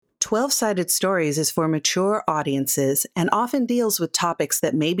12-Sided Stories is for mature audiences and often deals with topics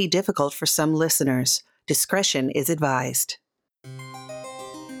that may be difficult for some listeners. Discretion is advised.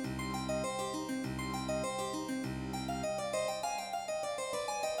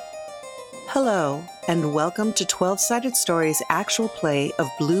 Hello, and welcome to 12-Sided Stories' actual play of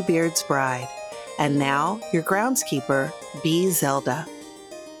Bluebeard's Bride. And now, your groundskeeper, B. Zelda.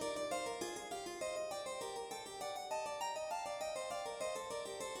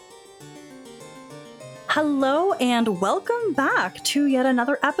 Hello and welcome back to yet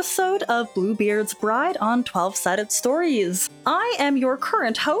another episode of Bluebeard's Bride on 12-Sided Stories. I am your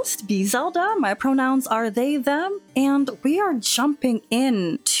current host, B. Zelda. My pronouns are they, them, and we are jumping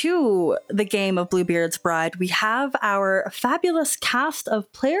into the game of Bluebeard's Bride. We have our fabulous cast of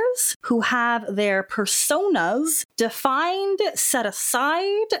players who have their personas defined, set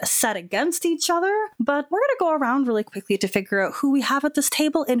aside, set against each other, but we're going to go around really quickly to figure out who we have at this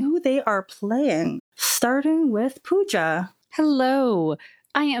table and who they are playing. Starting with Pooja. Hello,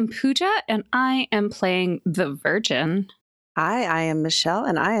 I am Pooja, and I am playing the Virgin. Hi, I am Michelle,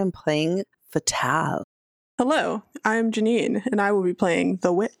 and I am playing Fatale. Hello, I am Janine, and I will be playing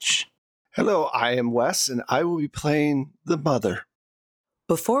the Witch. Hello, I am Wes, and I will be playing the Mother.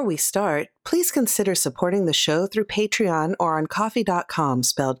 Before we start, please consider supporting the show through Patreon or on Ko-fi,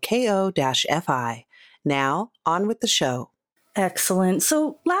 spelled Ko-fi. Now, on with the show. Excellent.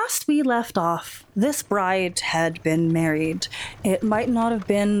 So last we left off, this bride had been married. It might not have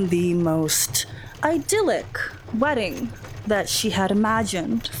been the most idyllic wedding that she had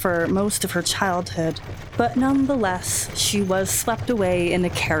imagined for most of her childhood, but nonetheless, she was swept away in a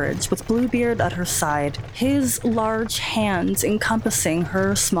carriage with Bluebeard at her side, his large hands encompassing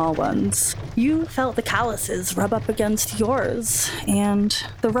her small ones. You felt the calluses rub up against yours, and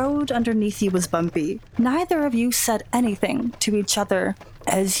the road underneath you was bumpy. Neither of you said anything to each other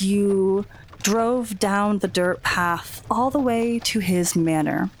as you drove down the dirt path all the way to his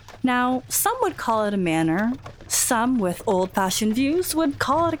manor. Now, some would call it a manor. Some with old-fashioned views would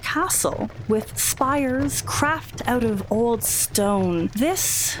call it a castle, with spires crafted out of old stone.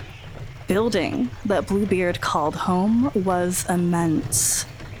 This building that Bluebeard called home was immense.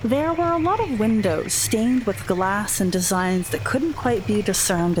 There were a lot of windows stained with glass and designs that couldn't quite be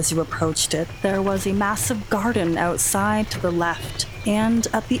discerned as you approached it. There was a massive garden outside to the left, and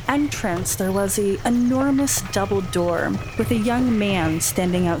at the entrance there was an enormous double door with a young man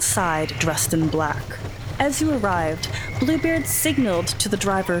standing outside dressed in black. As you arrived, Bluebeard signaled to the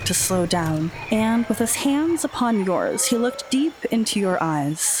driver to slow down, and with his hands upon yours, he looked deep into your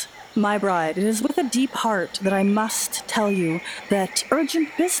eyes. My bride, it is with a deep heart that I must tell you that urgent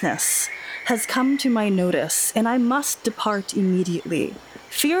business has come to my notice, and I must depart immediately.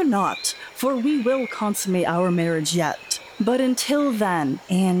 Fear not, for we will consummate our marriage yet. But until then,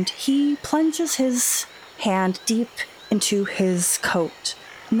 and he plunges his hand deep into his coat.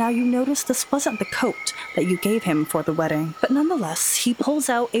 Now you notice this wasn't the coat that you gave him for the wedding, but nonetheless, he pulls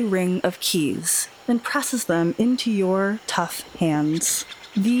out a ring of keys and presses them into your tough hands.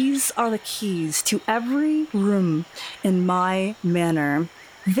 These are the keys to every room in my manor.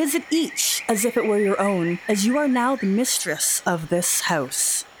 Visit each as if it were your own, as you are now the mistress of this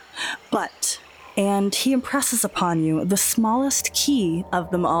house. But, and he impresses upon you the smallest key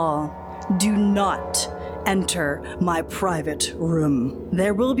of them all, do not enter my private room.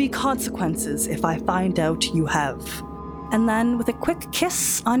 There will be consequences if I find out you have. And then, with a quick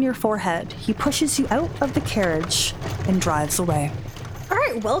kiss on your forehead, he pushes you out of the carriage and drives away. All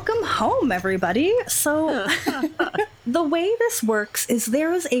right, welcome home, everybody. So, the way this works is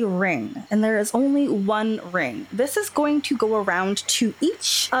there is a ring, and there is only one ring. This is going to go around to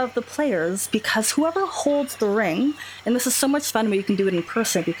each of the players because whoever holds the ring, and this is so much fun when you can do it in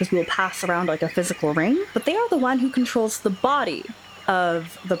person because we will pass around like a physical ring, but they are the one who controls the body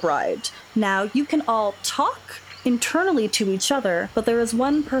of the bride. Now, you can all talk internally to each other, but there is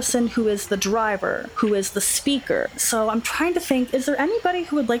one person who is the driver, who is the speaker. So I'm trying to think, is there anybody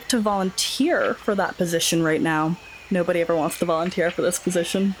who would like to volunteer for that position right now? Nobody ever wants to volunteer for this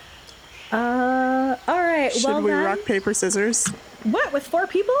position. All right. Should we rock, paper, scissors? What, with 4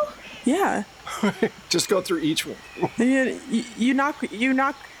 people? Yeah. Just go through each one. You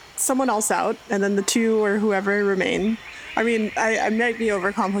knock someone else out, and then the 2 or whoever remain. I mean, I might be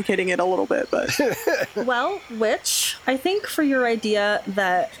overcomplicating it a little bit, but... Well, Witch, I think for your idea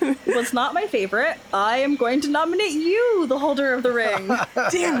that was not my favorite, I am going to nominate you, the holder of the ring.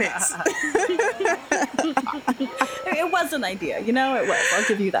 Damn it. It was an idea, you know? It was. I'll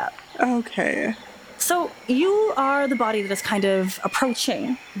give you that. Okay. So you are the body that is kind of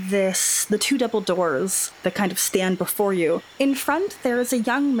approaching the two double doors that kind of stand before you. In front, there is a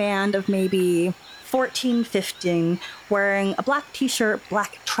young man of maybe 14, 15, wearing a black t-shirt,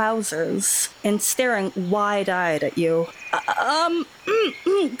 black trousers, and staring wide-eyed at you.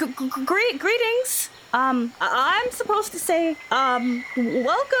 Greetings. I'm supposed to say,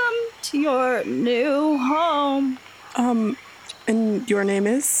 welcome to your new home. And your name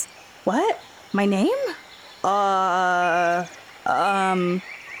is? What? My name? Am I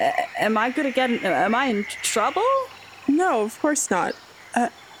am I in trouble? No, of course not.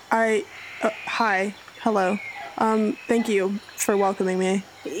 Hi. Hello. Thank you for welcoming me.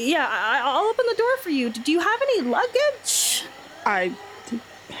 Yeah, I'll open the door for you. Do you have any luggage? I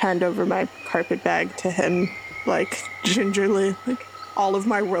hand over my carpet bag to him, like, gingerly, like, all of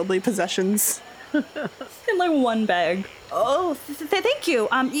my worldly possessions. In, like, one bag. Oh, thank you.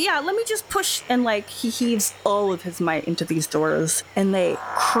 Yeah, let me just push, and, like, he heaves all of his might into these doors, and they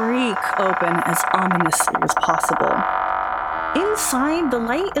creak open as ominously as possible. Inside, the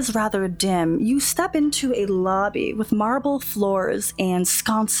light is rather dim. You step into a lobby with marble floors and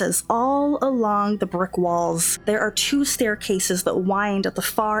sconces all along the brick walls. There are 2 staircases that wind at the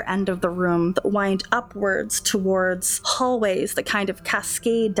far end of the room, that wind upwards towards hallways that kind of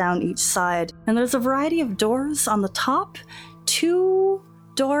cascade down each side. And there's a variety of doors on the top, 2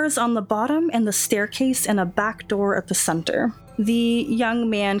 doors on the bottom, and the staircase and a back door at the center. The young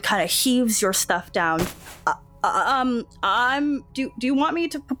man kind of heaves your stuff down. Do you want me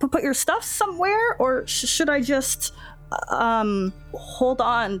to put your stuff somewhere, or should I just, hold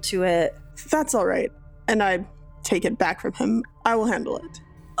on to it? That's all right. And I take it back from him. I will handle it.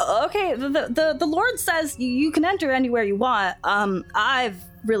 Okay, the Lord says you can enter anywhere you want. I've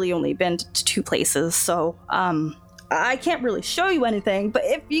really only been to 2 places, so, I can't really show you anything, but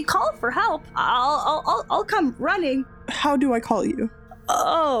if you call for help, I'll come running. How do I call you?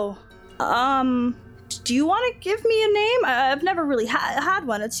 Oh, do you want to give me a name? I've never really had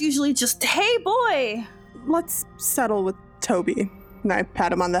one. It's usually just, hey, boy. Let's settle with Toby. And I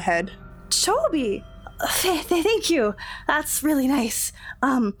pat him on the head. Toby? Thank you. That's really nice.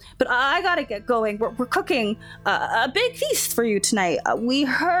 But I gotta get going. We're cooking a big feast for you tonight. We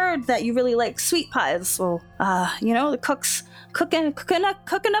heard that you really like sweet pies, so, the cook's cooking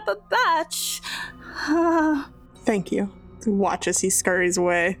up a batch. Thank you. Watch as he scurries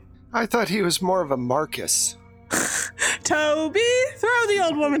away. I thought he was more of a Marcus. Toby, throw the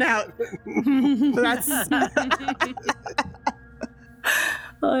old woman out. That's...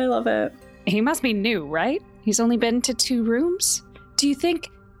 Oh, I love it. He must be new, right? He's only been to 2 rooms? Do you think...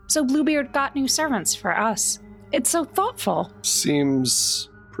 So Bluebeard got new servants for us. It's so thoughtful. Seems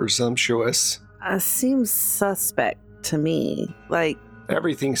presumptuous. Seems suspect to me. Like...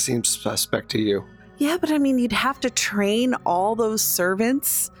 Everything seems suspect to you. Yeah, but I mean, you'd have to train all those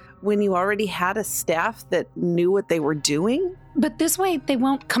servants when you already had a staff that knew what they were doing? But this way, they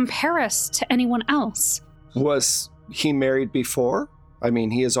won't compare us to anyone else. Was he married before? I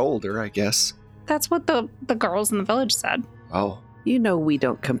mean, he is older, I guess. That's what the girls in the village said. Oh. You know we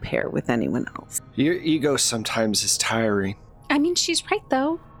don't compare with anyone else. Your ego sometimes is tiring. I mean, she's right,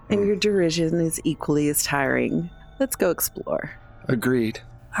 though. And your derision is equally as tiring. Let's go explore. Agreed.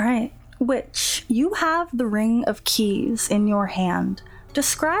 All right. Witch, you have the Ring of Keys in your hand.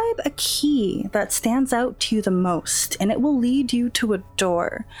 Describe a key that stands out to you the most, and it will lead you to a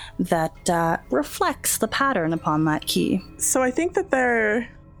door that reflects the pattern upon that key. So I think that there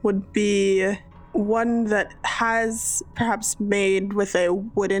would be one that has perhaps made with a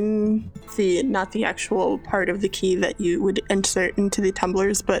wooden, not the actual part of the key that you would insert into the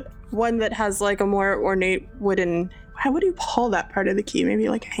tumblers, but one that has like a more ornate wooden, how would you call that part of the key? Maybe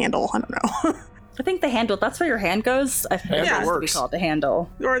like a handle, I don't know. I think the handle, that's where your hand goes. I think it has to be called the handle.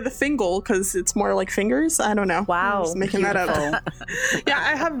 Or the fingle, because it's more like fingers. I don't know. Wow. I'm just making that up. Yeah,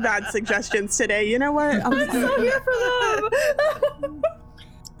 I have bad suggestions today. You know what? I'm so here for them.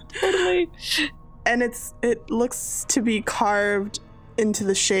 Totally. And it looks to be carved into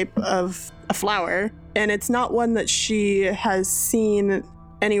the shape of a flower. And it's not one that she has seen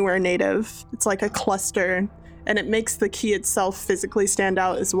anywhere native. It's like a cluster. And it makes the key itself physically stand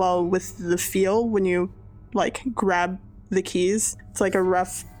out as well with the feel when you, like, grab the keys. It's like a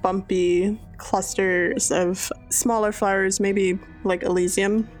rough, bumpy clusters of smaller flowers, maybe like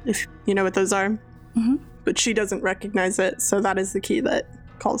Elysium, if you know what those are. Mm-hmm. But she doesn't recognize it, so that is the key that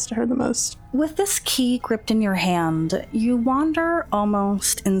calls to her the most. With this key gripped in your hand, you wander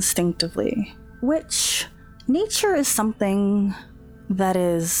almost instinctively, which nature is something that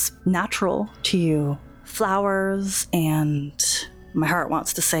is natural to you. Flowers and My heart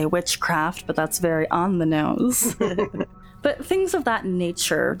wants to say witchcraft, but that's very on the nose. But things of that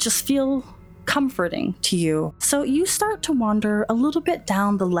nature just feel comforting to you. So you start to wander a little bit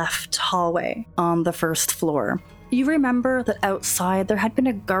down the left hallway on the first floor. You remember that outside there had been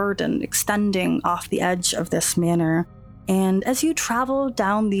a garden extending off the edge of this manor. And as you travel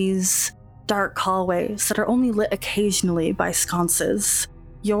down these dark hallways that are only lit occasionally by sconces,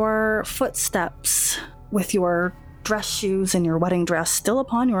 your footsteps with your dress shoes and your wedding dress still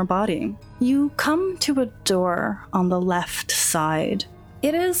upon your body, you come to a door on the left side.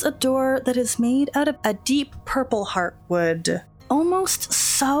 It is a door that is made out of a deep purple heartwood, almost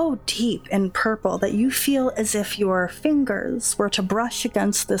so deep in purple that you feel as if your fingers were to brush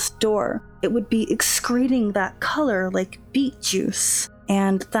against this door. It would be excreting that color like beet juice.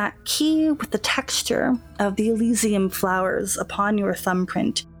 And that key with the texture of the Elysium flowers upon your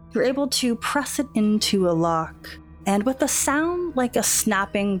thumbprint, you're able to press it into a lock. And with a sound like a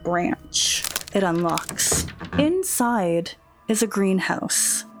snapping branch, it unlocks. Inside is a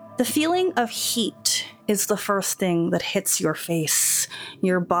greenhouse. The feeling of heat is the first thing that hits your face,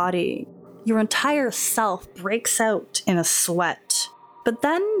 your body. Your entire self breaks out in a sweat. But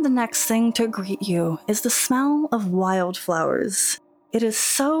then the next thing to greet you is the smell of wildflowers. It is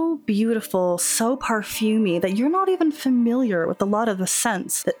so beautiful, so perfumey that you're not even familiar with a lot of the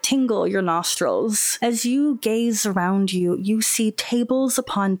scents that tingle your nostrils. As you gaze around you, you see tables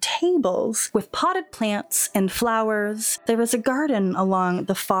upon tables with potted plants and flowers. There is a garden along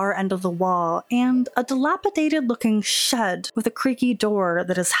the far end of the wall and a dilapidated-looking shed with a creaky door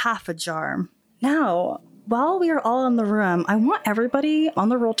that is half ajar. Now, while we are all in the room, I want everybody on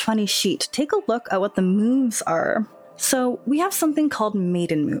the Roll20 sheet to take a look at what the moves are. So we have something called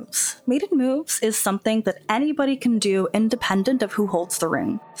maiden moves. Maiden moves is something that anybody can do independent of who holds the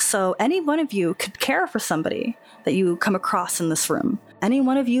ring. So any one of you could care for somebody that you come across in this room. Any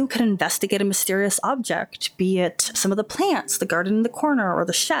one of you could investigate a mysterious object, be it some of the plants, the garden in the corner, or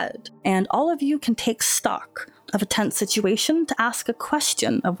the shed. And all of you can take stock of a tense situation to ask a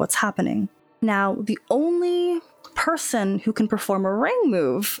question of what's happening. Now, the only person who can perform a ring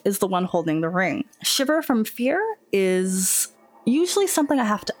move is the one holding the ring. Shiver from fear is usually something I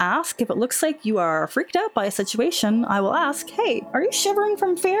have to ask. If it looks like you are freaked out by a situation, I will ask, hey, are you shivering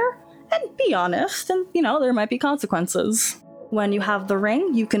from fear? And be honest, and there might be consequences. When you have the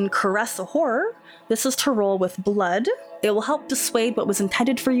ring, you can caress a horror. This is to roll with blood. It will help dissuade what was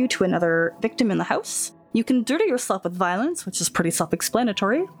intended for you to another victim in the house. You can dirty yourself with violence, which is pretty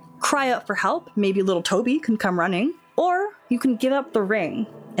self-explanatory. Cry out for help, maybe little Toby can come running, or you can give up the ring,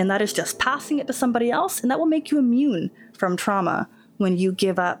 and that is just passing it to somebody else, and that will make you immune from trauma when you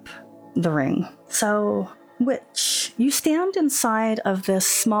give up the ring. So, witch, you stand inside of this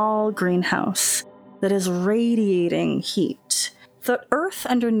small greenhouse that is radiating heat. The earth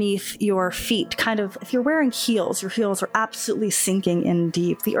underneath your feet, if you're wearing heels, your heels are absolutely sinking in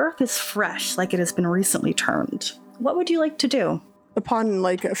deep. The earth is fresh, like it has been recently turned. What would you like to do? Upon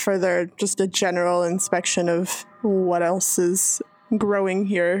just a general inspection of what else is growing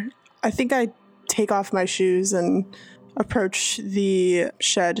here, I think I take off my shoes and approach the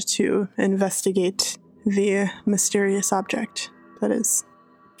shed to investigate the mysterious object that is.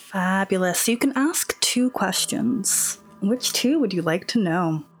 Fabulous. So you can ask 2 questions. Which 2 would you like to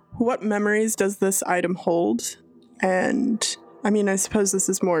know? What memories does this item hold? And, I suppose this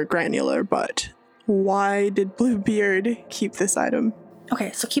is more granular, but why did Bluebeard keep this item?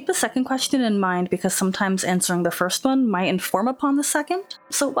 Okay, so keep the second question in mind because sometimes answering the first one might inform upon the second.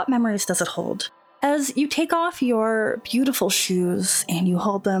 So what memories does it hold? As you take off your beautiful shoes and you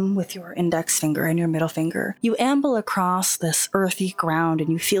hold them with your index finger and your middle finger, you amble across this earthy ground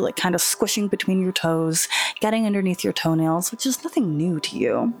and you feel it kind of squishing between your toes, getting underneath your toenails, which is nothing new to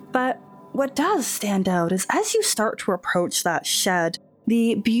you. But what does stand out is as you start to approach that shed,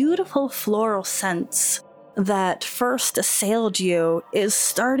 the beautiful floral scents that first assailed you is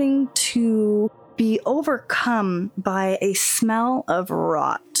starting to be overcome by a smell of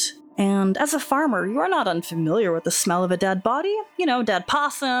rot. And as a farmer, you are not unfamiliar with the smell of a dead body. Dead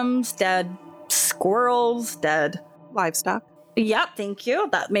possums, dead squirrels, dead Livestock. Yeah, thank you.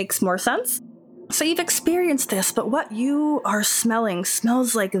 That makes more sense. So you've experienced this, but what you are smelling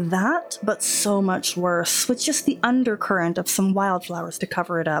smells like that, but so much worse, with just the undercurrent of some wildflowers to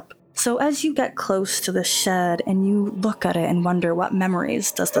cover it up. So as you get close to the shed and you look at it and wonder what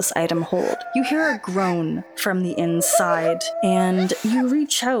memories does this item hold, you hear a groan from the inside and you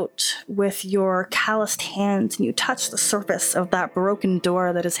reach out with your calloused hands and you touch the surface of that broken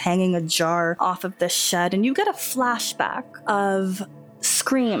door that is hanging ajar off of the shed and you get a flashback of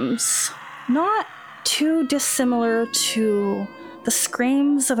screams, not too dissimilar to the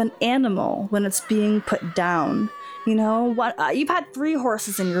screams of an animal when it's being put down. You know, what? You've had 3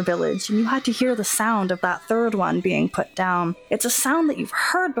 horses in your village, and you had to hear the sound of that 3rd one being put down. It's a sound that you've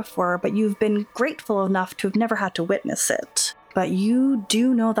heard before, but you've been grateful enough to have never had to witness it. But you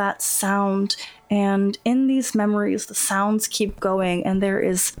do know that sound, and in these memories, the sounds keep going, and there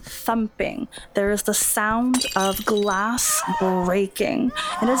is thumping. There is the sound of glass breaking.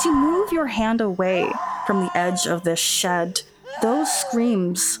 And as you move your hand away from the edge of this shed, those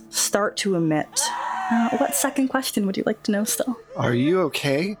screams start to emit. What second question would you like to know still? Are you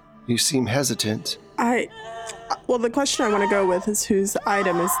okay? You seem hesitant. Well, the question I want to go with is whose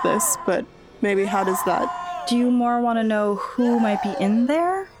item is this, but maybe how does that... Do you more want to know who might be in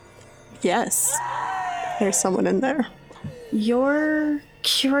there? Yes. There's someone in there. Your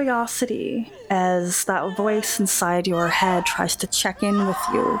curiosity, as that voice inside your head tries to check in with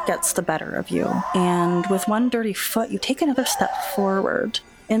you, gets the better of you. And with one dirty foot, you take another step forward.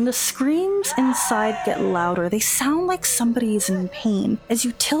 And the screams inside get louder. They sound like somebody's in pain. As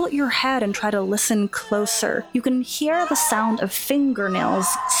you tilt your head and try to listen closer, you can hear the sound of fingernails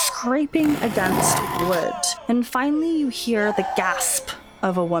scraping against wood. And finally you hear the gasp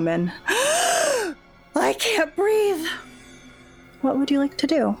of a woman. I can't breathe. What would you like to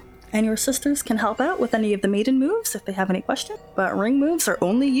do? And your sisters can help out with any of the maiden moves if they have any questions. But ring moves are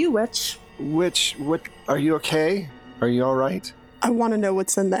only you, Witch. What, are you okay? Are you all right? I want to know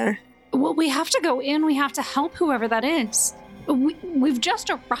what's in there. Well, we have to go in. We have to help whoever that is. We've just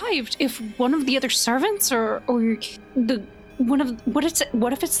arrived. If one of the other servants or the one of what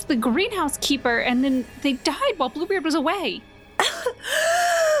if it's the greenhouse keeper and then they died while Bluebeard was away?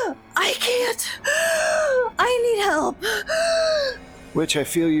 I can't. I need help. Which I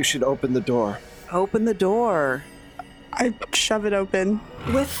feel you should open the door. Open the door. I shove it open.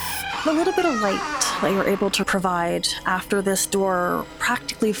 With the little bit of light that you're able to provide after this door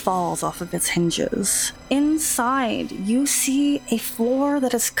practically falls off of its hinges, inside you see a floor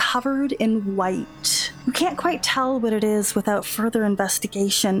that is covered in white. You can't quite tell what it is without further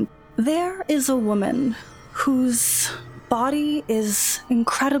investigation. There is a woman whose body is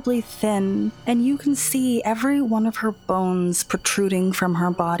incredibly thin, and you can see every one of her bones protruding from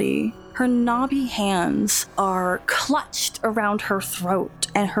her body. Her knobby hands are clutched around her throat,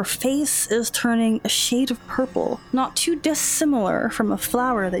 and her face is turning a shade of purple, not too dissimilar from a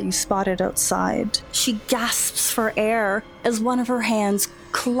flower that you spotted outside. She gasps for air as one of her hands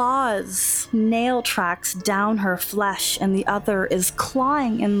claws nail tracks down her flesh, and the other is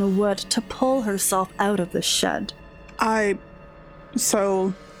clawing in the wood to pull herself out of the shed. I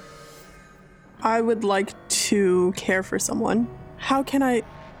would like to care for someone. How can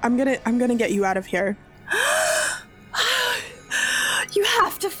I'm gonna get you out of here. You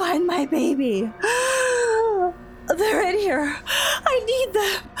have to find my baby. They're in here. I need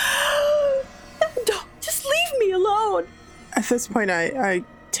them. Don't, just leave me alone. At this point, I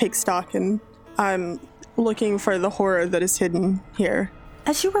take stock and I'm looking for the horror that is hidden here.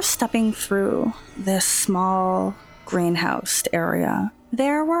 As you were stepping through this small greenhouse area,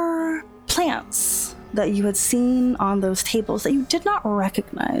 there were plants that you had seen on those tables that you did not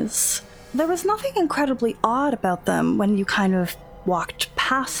recognize. There was nothing incredibly odd about them when you kind of walked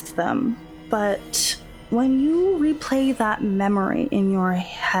past them, but when you replay that memory in your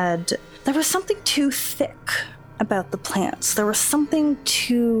head, there was something too thick about the plants. There was something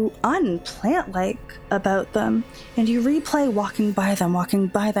too unplant-like about them. And you replay walking by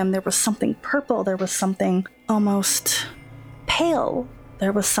them, there was something purple, there was something almost pale,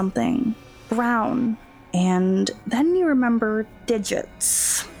 there was something brown, and then you remember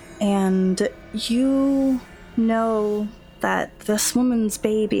digits, and you know that this woman's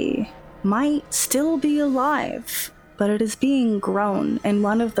baby might still be alive, but it is being grown in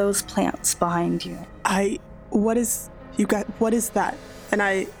one of those plants behind you. What is that? And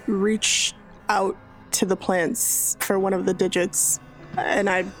I reach out to the plants for one of the digits, and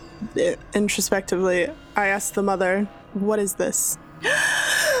I introspectively ask the mother, what is this?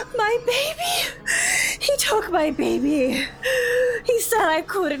 My baby! He took my baby. He said I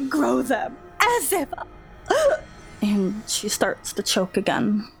couldn't grow them. As if... And she starts to choke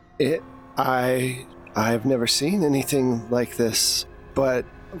again. I've never seen anything like this, but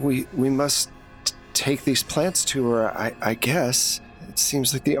we must take these plants to her, I guess. It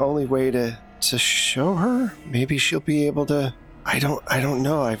seems like the only way to show her. Maybe she'll be able to... I don't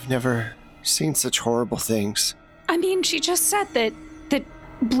know. I've never seen such horrible things. I mean, she just said that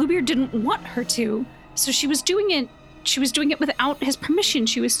Bluebeard didn't want her to, so she was doing it without his permission.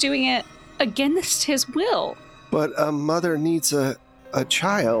 She was doing it against his will. But a mother needs a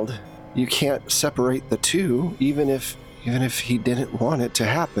child. You can't separate the two, even if even if he didn't want it to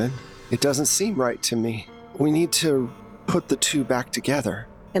happen. It doesn't seem right to me. We need to put the two back together.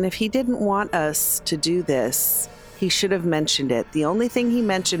 And if he didn't want us to do this, he should have mentioned it. The only thing he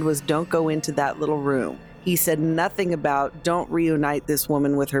mentioned was don't go into that little room. He said nothing about don't reunite this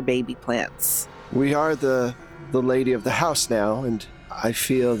woman with her baby plants. We are the lady of the house now, and I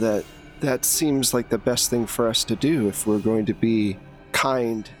feel that seems like the best thing for us to do if we're going to be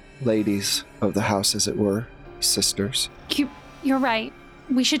kind ladies of the house, as it were, sisters. You're right.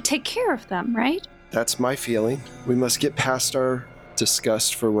 We should take care of them, right? That's my feeling. We must get past our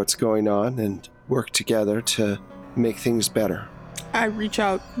disgust for what's going on and work together to make things better. I reach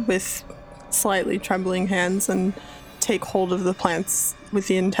out with slightly trembling hands and take hold of the plants with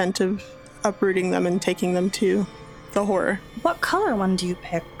the intent of uprooting them and taking them to the horror. What color one do you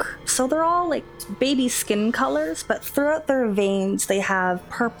pick? So they're all like baby skin colors, but throughout their veins they have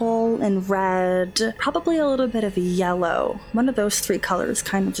purple and red, probably a little bit of yellow. One of those three colors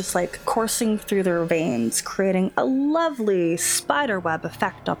kind of just like coursing through their veins, creating a lovely spiderweb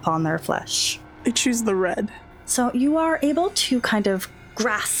effect upon their flesh. I choose the red. So you are able to kind of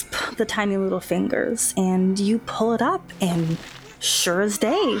grasp the tiny little fingers and you pull it up, and sure as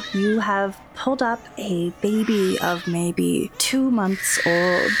day, you have pulled up a baby of maybe 2 months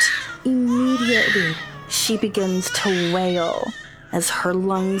old. Immediately, she begins to wail as her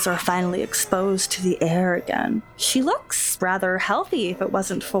lungs are finally exposed to the air again. She looks rather healthy if it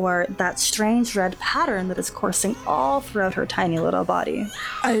wasn't for that strange red pattern that is coursing all throughout her tiny little body.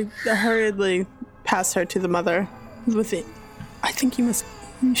 I hurriedly pass her to the mother with it. I think you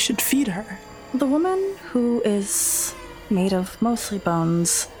should feed her. The woman, who is made of mostly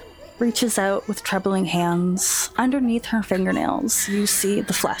bones, reaches out with trembling hands. Underneath her fingernails, you see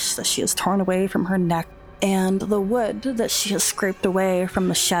the flesh that she has torn away from her neck and the wood that she has scraped away from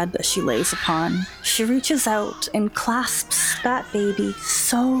the shed that she lays upon. She reaches out and clasps that baby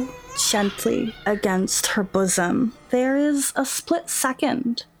so gently against her bosom. There is a split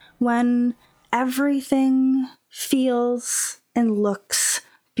second when everything feels and looks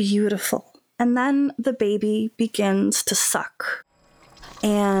beautiful. And then the baby begins to suck.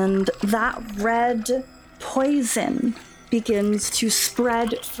 And that red poison begins to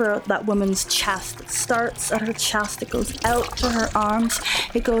spread throughout that woman's chest. It starts at her chest, it goes out to her arms,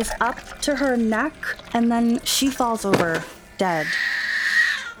 it goes up to her neck, and then she falls over, dead.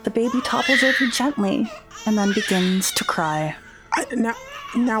 The baby topples over gently, and then begins to cry.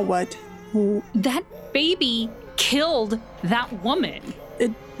 Now what? That baby killed that woman.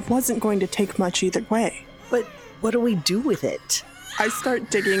 It wasn't going to take much either way. But what do we do with it? I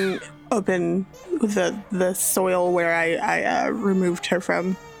start digging open the soil where I removed her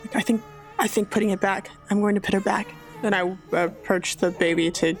from. I think putting it back. I'm going to put her back. Then I approach the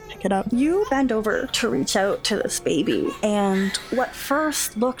baby to pick it up. You bend over to reach out to this baby, and what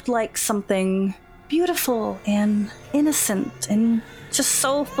first looked like something beautiful and innocent and just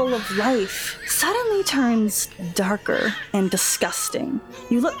so full of life suddenly turns darker and disgusting.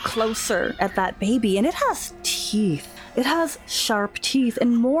 You look closer at that baby, and it has teeth. It has sharp teeth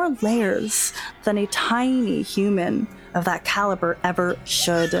and more layers than a tiny human of that caliber ever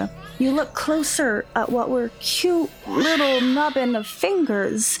should. You look closer at what were cute little nubbin of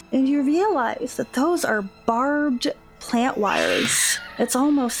fingers, and you realize that those are barbed plant wires. It's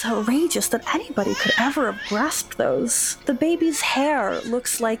almost outrageous that anybody could ever have grasped those. The baby's hair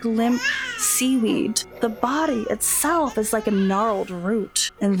looks like limp seaweed. The body itself is like a gnarled root.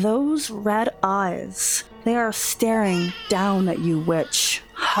 And those red eyes, they are staring down at you, witch,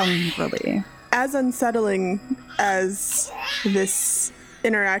 hungrily. As unsettling as this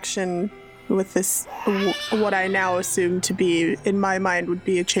interaction with this, what I now assume to be, in my mind, would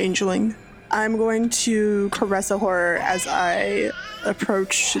be a changeling, I'm going to caress a horror as I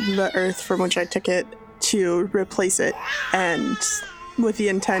approach the earth from which I took it to replace it, and with the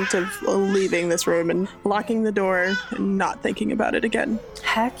intent of leaving this room and locking the door and not thinking about it again.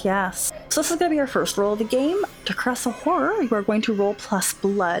 Heck yes. So this is going to be our first roll of the game. To caress a horror, you are going to roll plus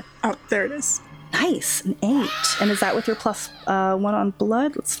blood. Oh, there it is. Nice, an 8. And is that with your plus 1 on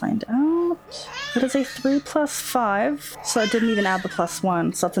blood? Let's find out. That is a 3 plus 5, so I didn't even add the plus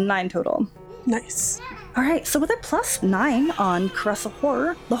 1, so that's a 9 total. Nice. All right, so with a plus 9 on Caress a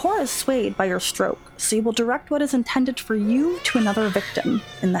Horror, the horror is swayed by your stroke, so you will direct what is intended for you to another victim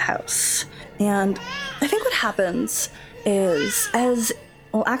in the house. And I think what happens is, this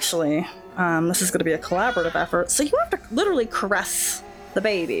is going to be a collaborative effort, so you have to literally caress the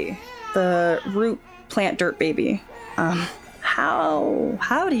baby, the root plant dirt baby.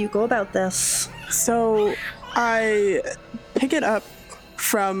 How do you go about this? So I pick it up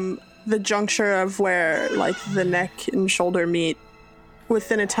from the juncture of where like the neck and shoulder meet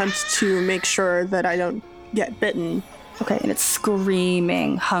with an attempt to make sure that I don't get bitten. Okay, and it's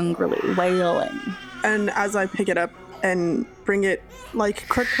screaming, hungrily, wailing. And as I pick it up and bring it, like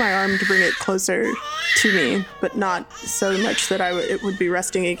crook my arm to bring it closer to me, but not so much that it would be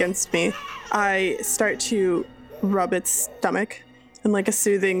resting against me, I start to rub its stomach in like a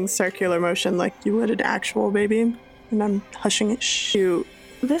soothing circular motion like you would an actual baby. And I'm hushing it. Shoot.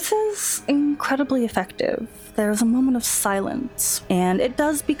 This is incredibly effective. There's a moment of silence, and it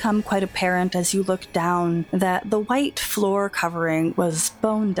does become quite apparent as you look down that the white floor covering was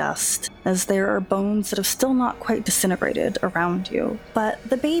bone dust, as there are bones that have still not quite disintegrated around you. But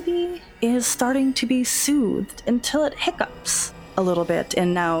the baby is starting to be soothed until it hiccups a little bit.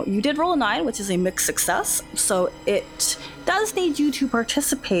 And now you did roll a 9, which is a mixed success, so it does need you to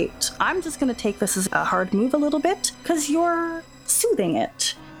participate. I'm just going to take this as a hard move a little bit, because you're soothing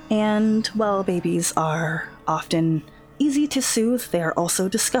it. And while babies are often easy to soothe, they're also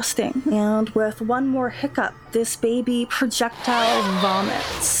disgusting. And with one more hiccup, this baby projectile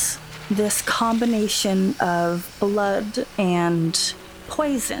vomits this combination of blood and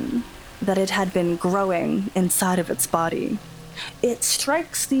poison that it had been growing inside of its body. It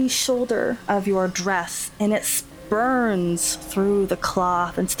strikes the shoulder of your dress, and it burns through the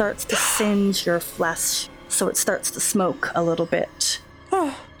cloth and starts to singe your flesh, so it starts to smoke a little bit.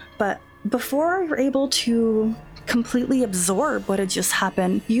 But before you're able to completely absorb what had just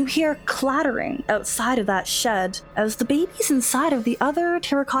happened, you hear clattering outside of that shed as the babies inside of the other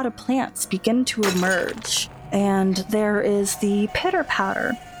terracotta plants begin to emerge. And there is the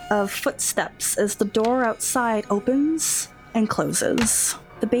pitter-patter of footsteps as the door outside opens and closes.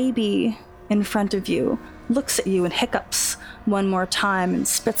 The baby in front of you looks at you and hiccups one more time and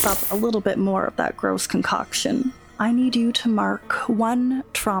spits up a little bit more of that gross concoction. I need you to mark 1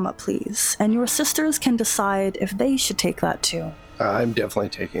 trauma, please, and your sisters can decide if they should take that too. I'm definitely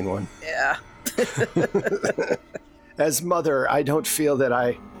taking one. Yeah. As mother, I don't feel that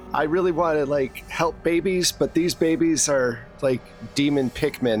I really want to like help babies, but these babies are like demon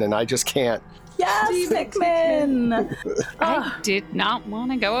Pikmin and I just can't. Yes, Pikmin! I did not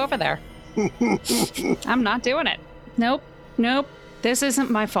want to go over there. I'm not doing it. Nope. This isn't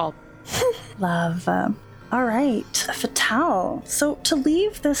my fault. Love. All right, Fatal. So to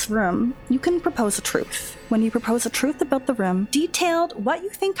leave this room, you can propose a truth. When you propose a truth about the room, detailed what you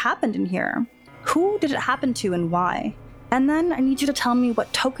think happened in here. Who did it happen to and why? And then I need you to tell me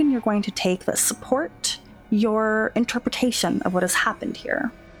what token you're going to take that support your interpretation of what has happened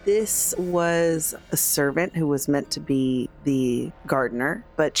here. This was a servant who was meant to be the gardener,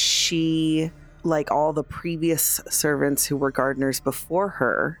 but she, like all the previous servants who were gardeners before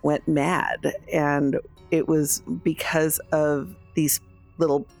her, went mad. And it was because of these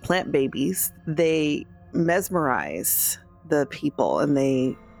little plant babies. They mesmerize the people and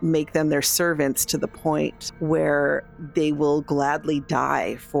they make them their servants to the point where they will gladly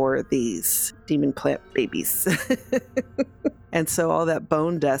die for these demon plant babies. And so all that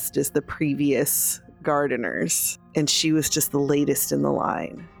bone dust is the previous gardeners, and she was just the latest in the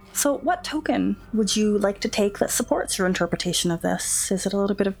line. So what token would you like to take that supports your interpretation of this? Is it a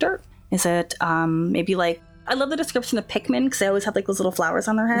little bit of dirt? Is it maybe like, I love the description of Pikmin because they always have like those little flowers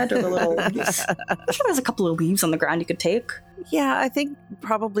on their head or the little leaves. I'm sure there's a couple of leaves on the ground you could take. Yeah, I think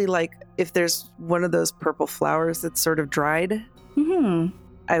probably like if there's one of those purple flowers that's sort of dried,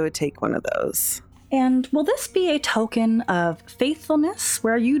 I would take one of those. And will this be a token of faithfulness,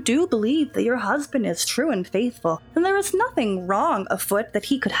 where you do believe that your husband is true and faithful, and there is nothing wrong afoot that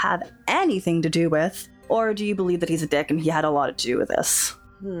he could have anything to do with? Or do you believe that he's a dick and he had a lot to do with this?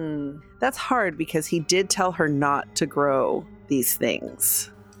 That's hard because he did tell her not to grow these things.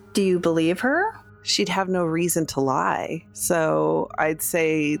 Do you believe her? She'd have no reason to lie. So I'd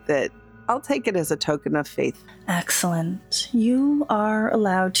say that I'll take it as a token of faith. Excellent. You are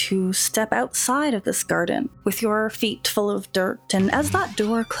allowed to step outside of this garden with your feet full of dirt, and as that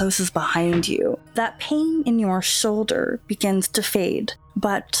door closes behind you, that pain in your shoulder begins to fade,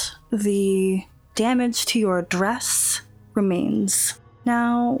 but the damage to your dress remains.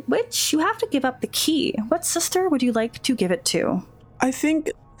 Now, Witch, you have to give up the key. What sister would you like to give it to? I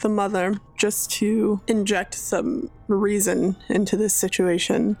think the mother, just to inject some reason into this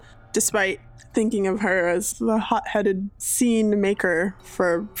situation, despite thinking of her as the hot-headed scene maker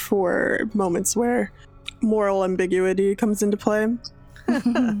for moments where moral ambiguity comes into play.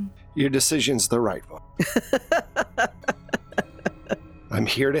 Your decision's the right one. I'm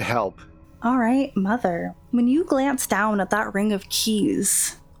here to help. All right, Mother. When you glance down at that ring of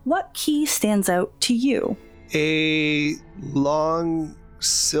keys, what key stands out to you? A long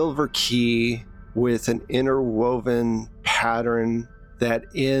silver key with an interwoven pattern that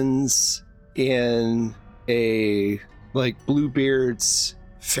ends in a, like, Bluebeard's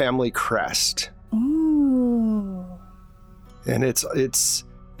family crest. Ooh. And it's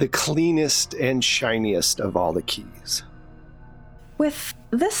the cleanest and shiniest of all the keys. With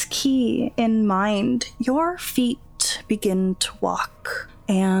this key in mind, your feet begin to walk,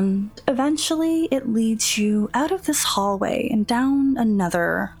 and eventually it leads you out of this hallway and down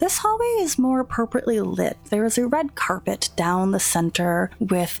another. This hallway is more appropriately lit. There is a red carpet down the center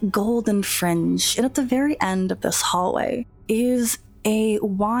with golden fringe, and at the very end of this hallway is a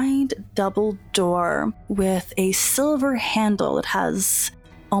wide double door with a silver handle that has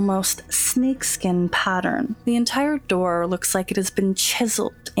almost snakeskin pattern. The entire door looks like it has been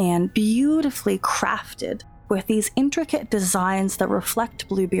chiseled and beautifully crafted with these intricate designs that reflect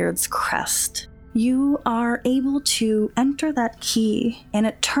Bluebeard's crest. You are able to enter that key, and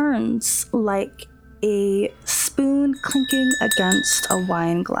it turns like a spoon clinking against a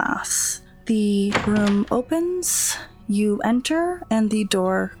wine glass. The room opens, you enter, and the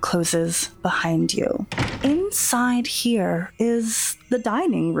door closes behind you. Inside here is the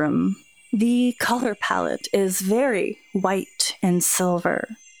dining room. The color palette is very white and silver.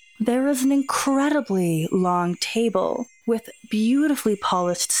 There is an incredibly long table with beautifully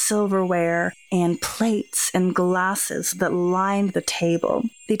polished silverware and plates and glasses that line the table.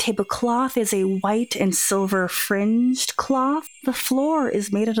 The tablecloth is a white and silver fringed cloth. The floor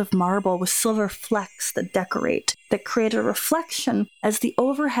is made out of marble with silver flecks that create a reflection as the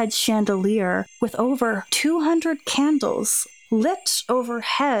overhead chandelier with over 200 candles lit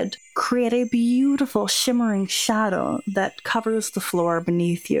overhead create a beautiful shimmering shadow that covers the floor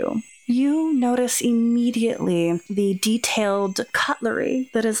beneath you. You notice immediately the detailed cutlery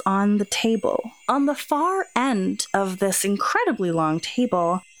that is on the table. On the far end of this incredibly long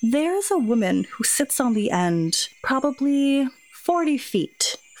table, there's a woman who sits on the end, probably 40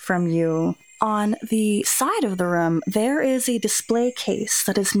 feet from you. On the side of the room, there is a display case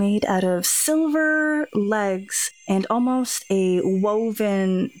that is made out of silver legs and almost a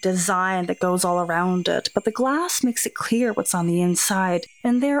woven design that goes all around it. But the glass makes it clear what's on the inside.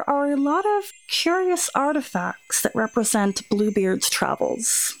 And there are a lot of curious artifacts that represent Bluebeard's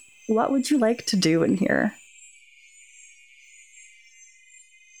travels. What would you like to do in here?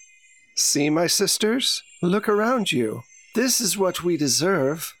 See, my sisters? Look around you. This is what we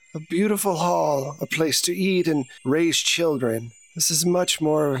deserve. A beautiful hall, a place to eat and raise children. This is much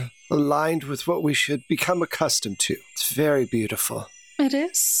more aligned with what we should become accustomed to. It's very beautiful. It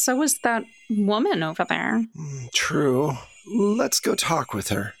is. So is that woman over there. True. Let's go talk with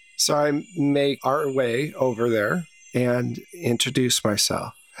her. So I make our way over there and introduce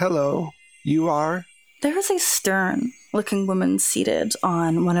myself. Hello, you are? There is a stern-looking woman seated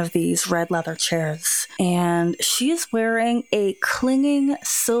on one of these red leather chairs, and she is wearing a clinging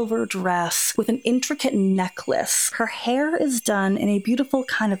silver dress with an intricate necklace. Her hair is done in a beautiful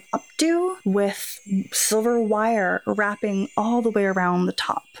kind of updo with silver wire wrapping all the way around the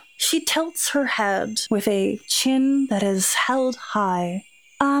top. She tilts her head with a chin that is held high.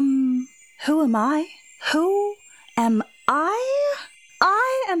 Who am I? Who am I?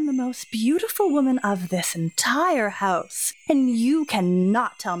 I am the most beautiful woman of this entire house, and you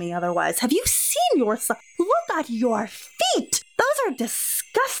cannot tell me otherwise. Have you seen yourself? Look at your feet! Those are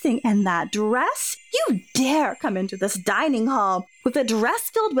disgusting, and that dress? You dare come into this dining hall with a dress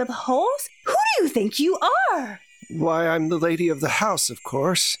filled with holes? Who do you think you are? Why, I'm the lady of the house, of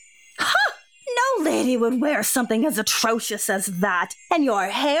course. Ha! No lady would wear something as atrocious as that. And your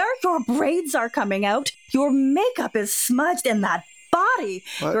hair, your braids are coming out, your makeup is smudged, and that body.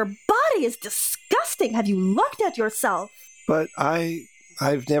 What? Your body is disgusting. Have you looked at yourself? But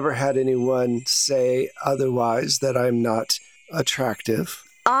I've never had anyone say otherwise, that I'm not attractive.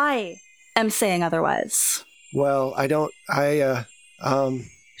 I am saying otherwise. Well,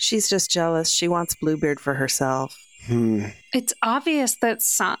 She's just jealous. She wants Bluebeard for herself. It's obvious that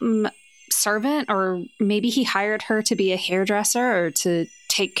some servant, or maybe he hired her to be a hairdresser or to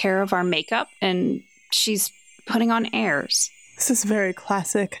take care of our makeup, and she's putting on airs. This is very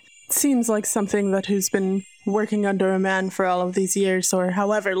classic. It seems like something that who's been working under a man for all of these years, or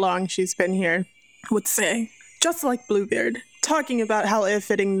however long she's been here, would say. Just like Bluebeard, talking about how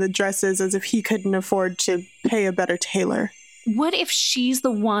ill-fitting the dress is as if he couldn't afford to pay a better tailor. What if she's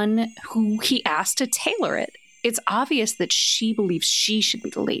the one who he asked to tailor it? It's obvious that she believes she should be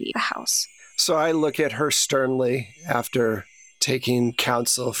the lady of the house. So I look at her sternly after taking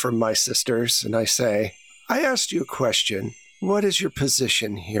counsel from my sisters, and I say, I asked you a question. What is your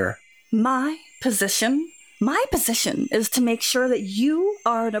position here? My position? My position is to make sure that you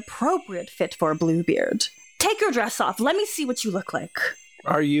are an appropriate fit for Bluebeard. Take your dress off. Let me see what you look like.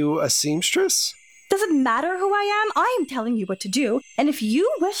 Are you a seamstress? Does it matter who I am? I am telling you what to do. And if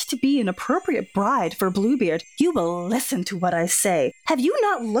you wish to be an appropriate bride for Bluebeard, you will listen to what I say. Have you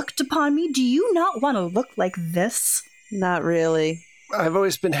not looked upon me? Do you not want to look like this? Not really. I've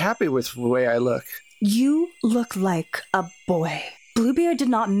always been happy with the way I look. You look like a boy. Bluebeard did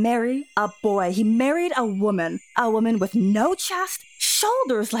not marry a boy. He married a woman with no chest,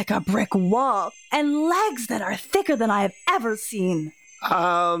 shoulders like a brick wall, and legs that are thicker than I have ever seen.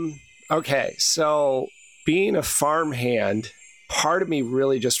 Okay, so being a farmhand, part of me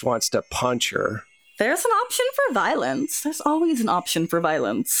really just wants to punch her. There's an option for violence. There's always an option for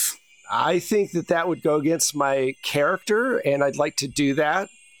violence. I think that would go against my character, and I'd like to do that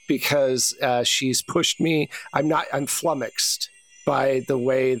because she's pushed me. I'm flummoxed by the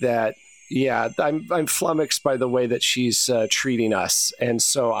way that, I'm flummoxed by the way that she's treating us. And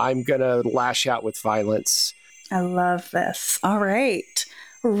so I'm going to lash out with violence. I love this. All right.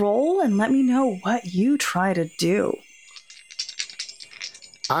 Roll and let me know what you try to do.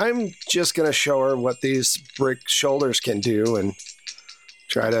 I'm just going to show her what these brick shoulders can do and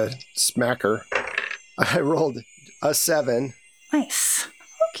try to smack her. I rolled a 7. Nice.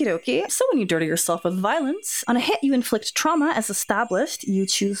 Okie dokie. So when you dirty yourself with violence, on a hit you inflict trauma as established. You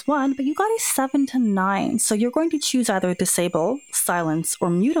choose one, but you got a 7 to 9. So you're going to choose either disable, silence, or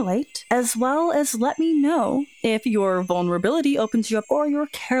mutilate, as well as let me know if your vulnerability opens you up or your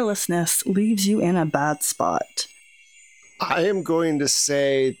carelessness leaves you in a bad spot. I am going to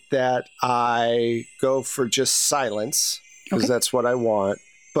say that I go for just silence, because that's what I want.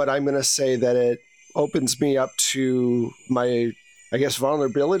 But I'm going to say that it opens me up to my, I guess,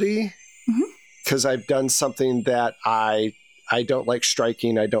 vulnerability, because I've done something that I don't like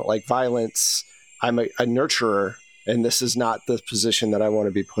striking. I don't like violence. I'm a nurturer, and this is not the position that I want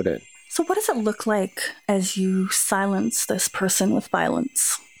to be put in. So what does it look like as you silence this person with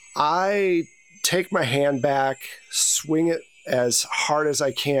violence? I take my hand back, swing it as hard as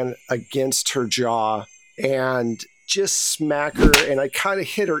I can against her jaw, and just smack her. And I kind of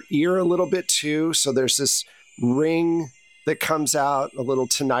hit her ear a little bit too. So there's this ring that comes out, a little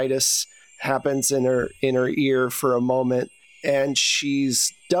tinnitus happens in her ear for a moment. And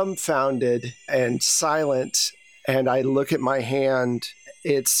she's dumbfounded and silent. And I look at my hand,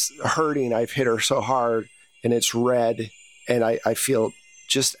 it's hurting. I've hit her so hard and it's red. And I feel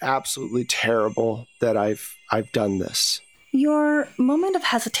just absolutely terrible that I've done this. Your moment of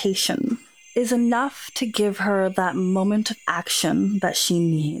hesitation is enough to give her that moment of action that she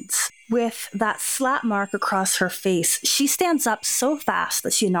needs. With that slap mark across her face, she stands up so fast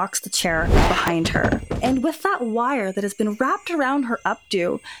that she knocks the chair behind her. And with that wire that has been wrapped around her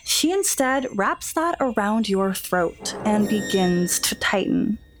updo, she instead wraps that around your throat and begins to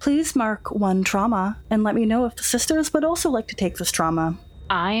tighten. Please mark 1 trauma and let me know if the sisters would also like to take this trauma.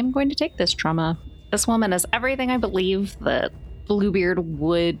 I am going to take this trauma. This woman is everything I believe that Bluebeard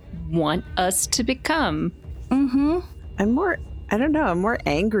would want us to become. Mm-hmm. I'm more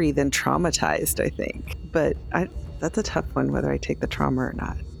angry than traumatized, I think. But that's a tough one, whether I take the trauma or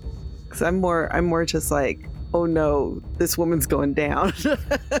not. Because I'm more just like, oh no, this woman's going down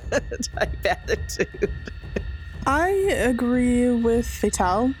type attitude. I agree with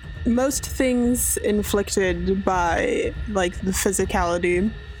Fatale. Most things inflicted by, like, the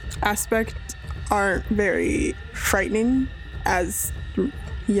physicality aspect aren't very frightening, as,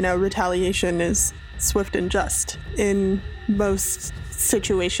 you know, retaliation is swift and just in most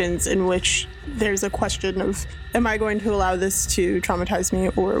situations in which there's a question of, am I going to allow this to traumatize me,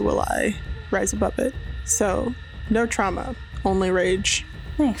 or will I rise above it? So, no trauma, only rage.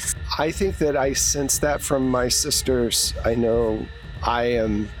 Nice. I think that I sense that from my sisters. I know I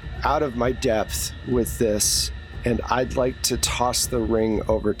am out of my depth with this, and I'd like to toss the ring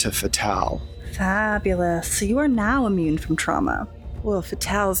over to Fatale. Fabulous. So you are now immune from trauma. Well,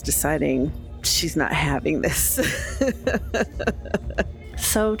 Fatale's deciding she's not having this.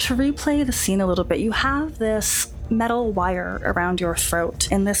 So to replay the scene a little bit, you have this metal wire around your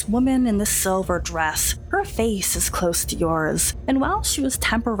throat, and this woman in this silver dress, her face is close to yours. And while she was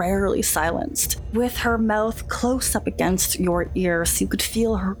temporarily silenced, with her mouth close up against your ear so you could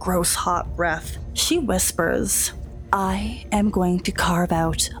feel her gross hot breath, she whispers, I am going to carve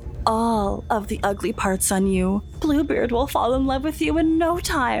out all of the ugly parts on you. Bluebeard will fall in love with you in no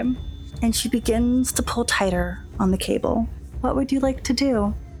time. And she begins to pull tighter on the cable. What would you like to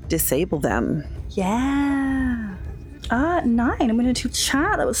do? Disable them. Yeah. 9. I'm going to do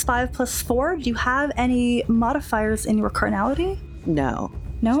chat. That was 5 plus 4. Do you have any modifiers in your carnality? No.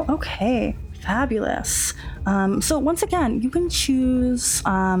 No? Okay. Fabulous. So once again, you can choose,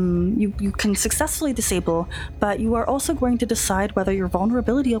 you can successfully disable, but you are also going to decide whether your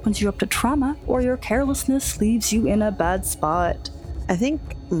vulnerability opens you up to trauma or your carelessness leaves you in a bad spot. I think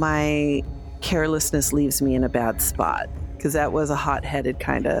my carelessness leaves me in a bad spot because that was a hot-headed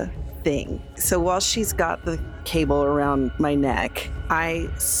kind of thing. So while she's got the cable around my neck, I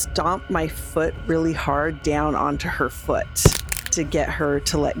stomp my foot really hard down onto her foot to get her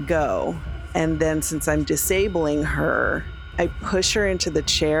to let go. And then since I'm disabling her, I push her into the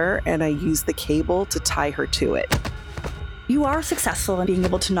chair and I use the cable to tie her to it. You are successful in being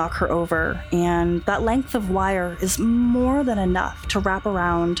able to knock her over, and that length of wire is more than enough to wrap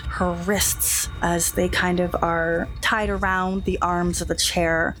around her wrists as they kind of are tied around the arms of the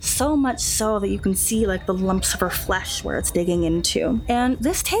chair, so much so that you can see like the lumps of her flesh where it's digging into. And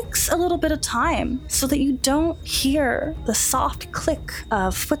this takes a little bit of time so that you don't hear the soft click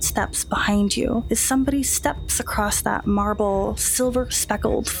of footsteps behind you as somebody steps across that marble, silver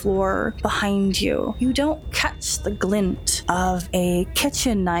speckled floor behind you. You don't catch the glint of a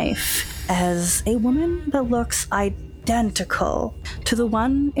kitchen knife as a woman that looks identical to the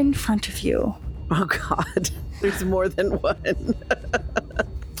one in front of you. Oh God, there's more than one.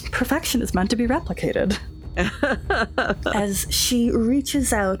 Perfection is meant to be replicated. As she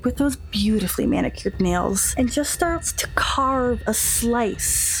reaches out with those beautifully manicured nails and just starts to carve a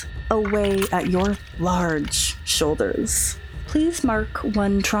slice away at your large shoulders. Please mark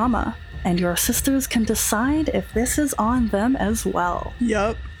 1 trauma, and your sisters can decide if this is on them as well.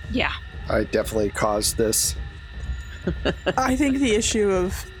 Yup. Yeah. I definitely caused this. I think the issue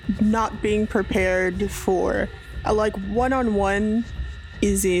of not being prepared for like one-on-one,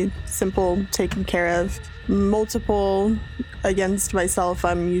 easy, simple, taken care of. Multiple against myself,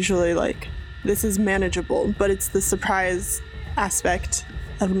 I'm usually like, this is manageable, but it's the surprise aspect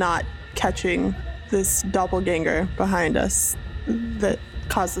of not catching this doppelganger behind us that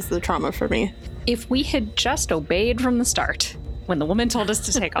causes the trauma for me. If we had just obeyed from the start, when the woman told us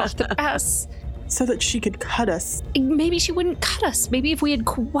to take off the dress, So that she could cut us. maybe she wouldn't cut us. Maybe if we had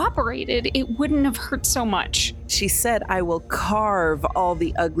cooperated, it wouldn't have hurt so much. She said, I will carve all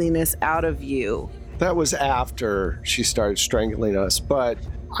the ugliness out of you. That was after she started strangling us, but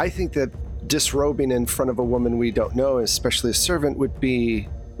I think that disrobing in front of a woman we don't know, especially a servant, would be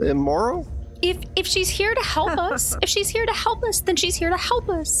immoral. If she's here to help us, then she's here to help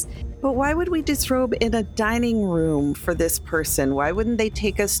us. But why would we disrobe in a dining room for this person? Why wouldn't they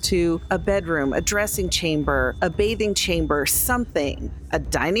take us to a bedroom, a dressing chamber, a bathing chamber, something? A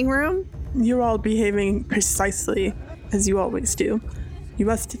dining room? You're all behaving precisely as you always do. You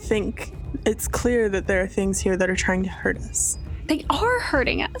must think it's clear that there are things here that are trying to hurt us. They are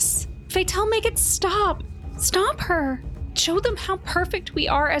hurting us. Fatal, make it stop. Stop her. Show them how perfect we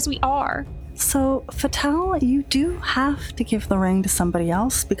are as we are. So, Fatal, you do have to give the ring to somebody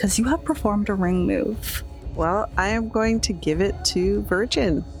else because you have performed a ring move. Well, I am going to give it to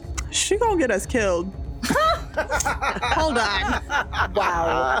Virgin. She gonna get us killed. Hold on.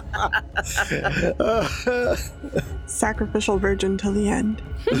 Wow. Sacrificial virgin till the end.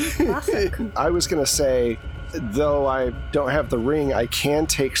 Classic. I was going to say, though I don't have the ring, I can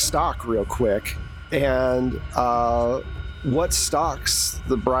take stock real quick. And what stalks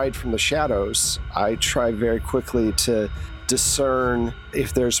the bride from the shadows? I try very quickly to discern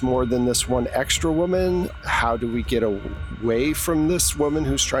if there's more than this one extra woman. How do we get away from this woman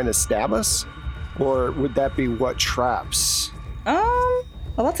who's trying to stab us? Or would that be what traps? Well,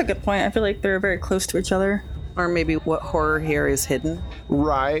 that's a good point. I feel like they're very close to each other. Or maybe what horror here is hidden.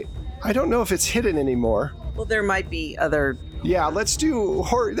 Right. I don't know if it's hidden anymore. Well, there might be other... Yeah, let's do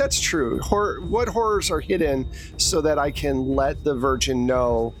horror. That's true. What horrors are hidden so that I can let the Virgin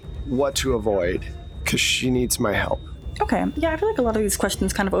know what to avoid? Because she needs my help. Okay. Yeah, I feel like a lot of these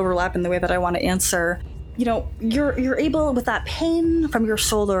questions kind of overlap in the way that I want to answer. You know, you're able, with that pain from your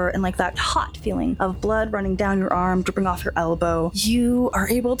shoulder and like that hot feeling of blood running down your arm, dripping off your elbow, you are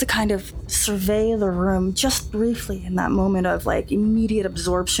able to kind of survey the room just briefly in that moment of like immediate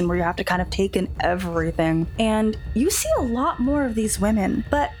absorption where you have to kind of take in everything. And you see a lot more of these women,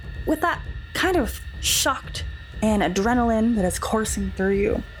 but with that kind of shocked and adrenaline that is coursing through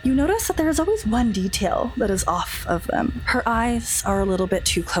you, you notice that there is always one detail that is off of them. Her eyes are a little bit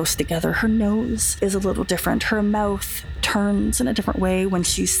too close together. Her nose is a little different. Her mouth turns in a different way when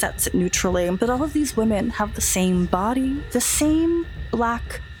she sets it neutrally. But all of these women have the same body, the same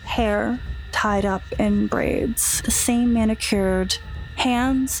black hair tied up in braids, the same manicured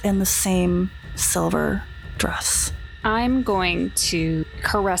hands, and the same silver dress. I'm going to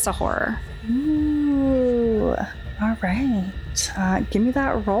caress a horror. Ooh, All right. Give me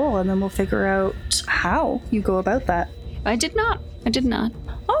that roll, and then we'll figure out how you go about that. I did not.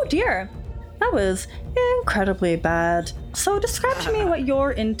 Oh, dear. That was incredibly bad. So describe to me what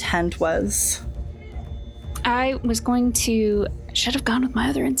your intent was. I was going to... Should have gone with my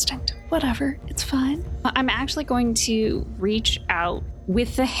other instinct. Whatever, it's fine. I'm actually going to reach out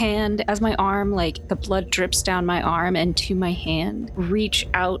with the hand as my arm, like the blood drips down my arm and to my hand, reach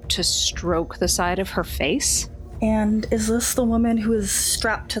out to stroke the side of her face. And is this the woman who is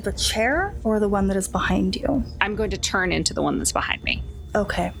strapped to the chair or the one that is behind you? I'm going to turn into the one that's behind me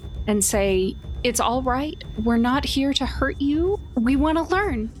Okay. and say, it's all right. We're not here to hurt you. We want to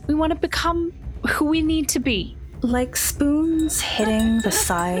learn. We want to become who we need to be. Like spoons hitting the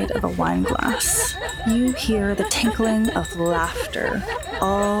side of a wine glass, you hear the tinkling of laughter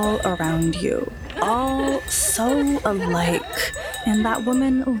all around you, all so alike. And that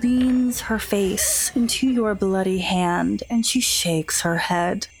woman leans her face into your bloody hand and she shakes her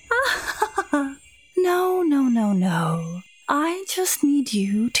head. No. I just need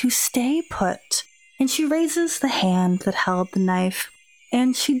you to stay put. And she raises the hand that held the knife,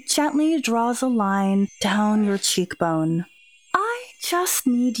 and she gently draws a line down your cheekbone. I just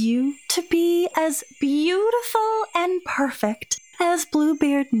need you to be as beautiful and perfect as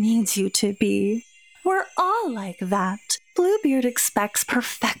Bluebeard needs you to be. We're all like that. Bluebeard expects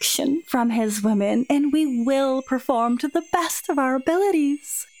perfection from his women, and we will perform to the best of our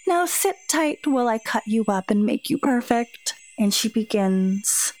abilities. Now sit tight while I cut you up and make you perfect. And she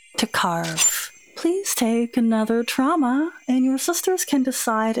begins to carve. Please take another trauma, and your sisters can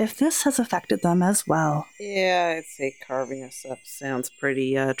decide if this has affected them as well. Yeah, I'd say carving us up sounds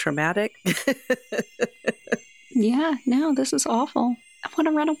pretty traumatic. Yeah, no, this is awful. I want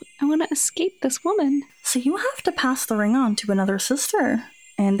to run away. I want to escape this woman. So you have to pass the ring on to another sister,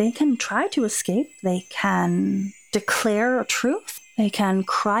 and they can try to escape. They can declare a truth. They can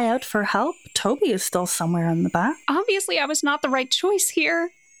cry out for help. Toby is still somewhere in the back. Obviously, I was not the right choice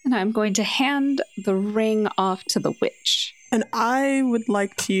here. And I'm going to hand the ring off to the witch. And I would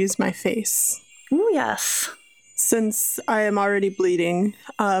like to use my face. Ooh, yes. Since I am already bleeding,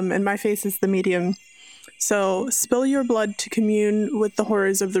 and my face is the medium. So spill your blood to commune with the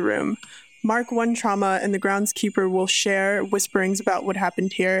horrors of the room. Mark one trauma, and the groundskeeper will share whisperings about what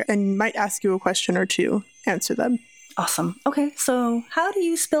happened here and might ask you a question or two. Answer them. Awesome. Okay, so how do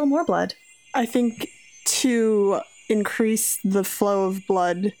you spill more blood? I think to increase the flow of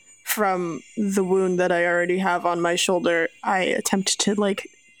blood from the wound that I already have on my shoulder, I attempt to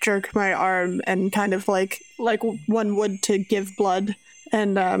jerk my arm and kind of like one would to give blood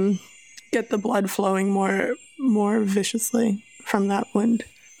and get the blood flowing more viciously from that wound.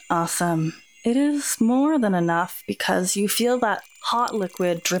 Awesome. It is more than enough because you feel that hot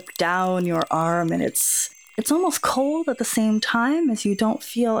liquid drip down your arm, and it's almost cold at the same time, as you don't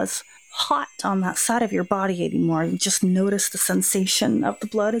feel as hot on that side of your body anymore. You just notice the sensation of the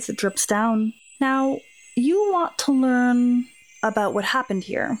blood as it drips down. Now, you want to learn about what happened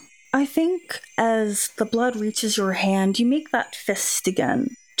here. I think as the blood reaches your hand, you make that fist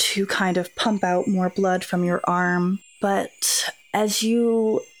again to kind of pump out more blood from your arm. But as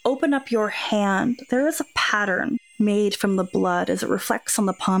you open up your hand, there is a pattern made from the blood as it reflects on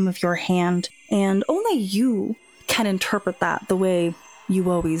the palm of your hand. And only you can interpret that the way you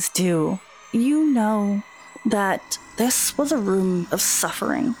always do. You know that this was a room of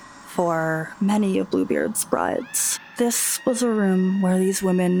suffering for many of Bluebeard's brides. This was a room where these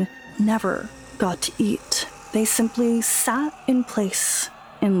women never got to eat. They simply sat in place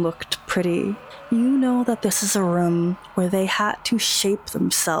and looked pretty. You know that this is a room where they had to shape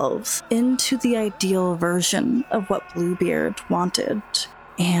themselves into the ideal version of what Bluebeard wanted.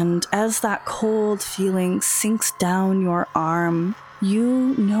 And as that cold feeling sinks down your arm,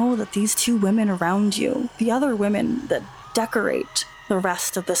 you know that these two women around you, the other women that decorate the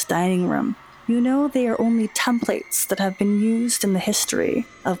rest of this dining room, you know they are only templates that have been used in the history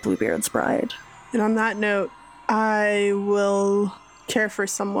of Bluebeard's bride. And on that note, I will care for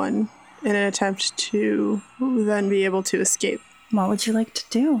someone in an attempt to then be able to escape. What would you like to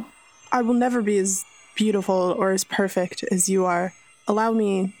do? I will never be as beautiful or as perfect as you are. Allow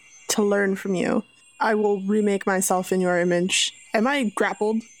me to learn from you. I will remake myself in your image. Am I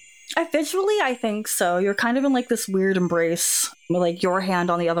grappled? Visually, I think so. You're kind of in this weird embrace, with your hand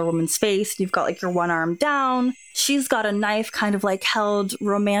on the other woman's face. You've got your one arm down. She's got a knife kind of held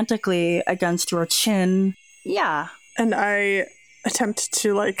romantically against your chin. Yeah. And I attempt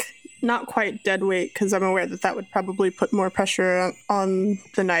to not quite dead weight, because I'm aware that would probably put more pressure on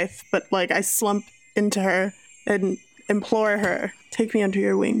the knife, but I slump into her and implore her, take me under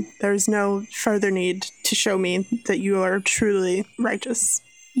your wing. There is no further need to show me that you are truly righteous.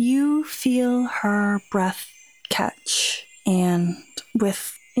 You feel her breath catch, and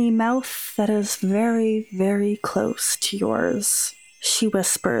with a mouth that is very, very close to yours, she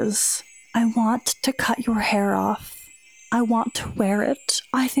whispers, I want to cut your hair off. I want to wear it.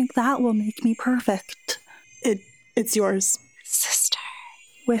 I think that will make me perfect. It's yours. Sister.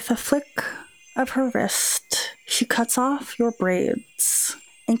 With a flick of her wrist, she cuts off your braids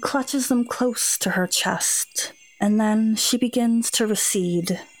and clutches them close to her chest. And then she begins to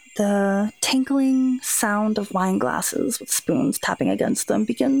recede. The tinkling sound of wine glasses with spoons tapping against them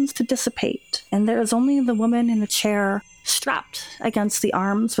begins to dissipate. And there is only the woman in the chair strapped against the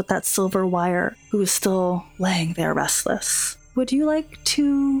arms with that silver wire who is still laying there restless. Would you like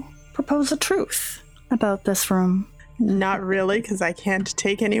to propose a truth about this room? Not really, because I can't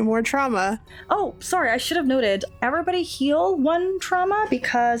take any more trauma. Oh, sorry, I should have noted. Everybody heal 1 trauma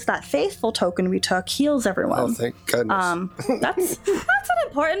because that faithful token we took heals everyone. Oh, thank goodness. That's an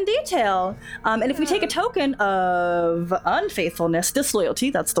important detail. And if we take a token of unfaithfulness,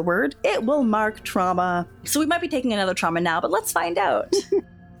 disloyalty, that's the word, it will mark trauma. So we might be taking another trauma now, but let's find out.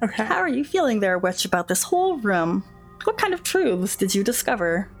 Okay. How are you feeling there, Witch, about this whole room? What kind of truths did you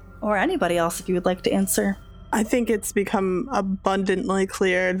discover? Or anybody else if you would like to answer. I think it's become abundantly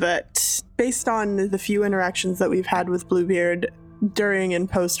clear that based on the few interactions that we've had with Bluebeard during and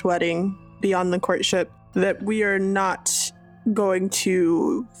post-wedding, beyond the courtship, that we are not going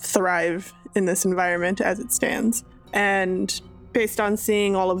to thrive in this environment as it stands. And based on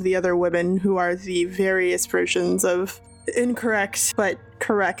seeing all of the other women who are the various versions of incorrect but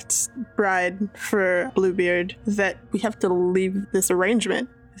correct bride for Bluebeard, that we have to leave this arrangement.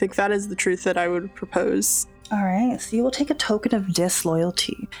 I think that is the truth that I would propose. All right, so you will take a token of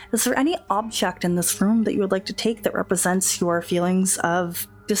disloyalty. Is there any object in this room that you would like to take that represents your feelings of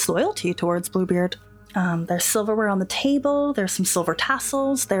disloyalty towards Bluebeard? There's silverware on the table, there's some silver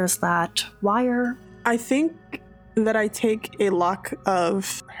tassels, there's that wire. I think that I take a lock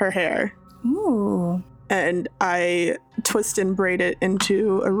of her hair. Ooh. And I twist and braid it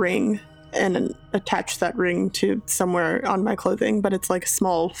into a ring and attach that ring to somewhere on my clothing, but it's like a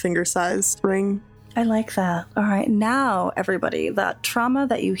small finger-sized ring. I like that. All right, now, everybody, that trauma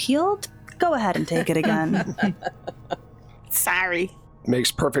that you healed, go ahead and take it again. Sorry.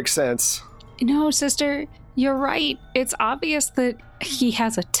 Makes perfect sense. No, sister, you're right. It's obvious that he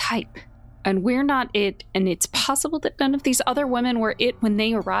has a type, and we're not it, and it's possible that none of these other women were it when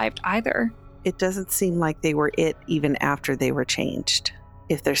they arrived either. It doesn't seem like they were it even after they were changed,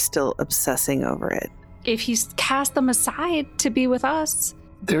 if they're still obsessing over it. If he's cast them aside to be with us.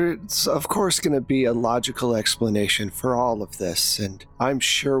 There's, of course, going to be a logical explanation for all of this, and I'm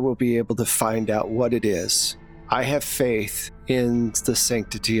sure we'll be able to find out what it is. I have faith in the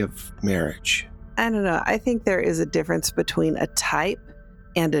sanctity of marriage. I don't know. I think there is a difference between a type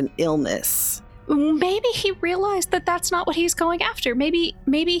and an illness. Maybe he realized that that's not what he's going after. Maybe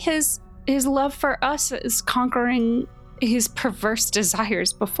his love for us is conquering his perverse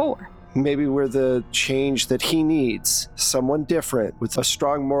desires before. Maybe we're the change that he needs. Someone different with a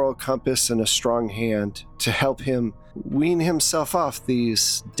strong moral compass and a strong hand to help him wean himself off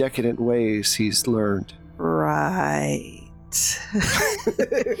these decadent ways he's learned. Right.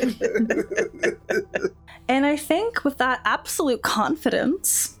 And I think with that absolute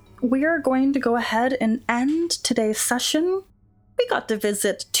confidence, we are going to go ahead and end today's session. We got to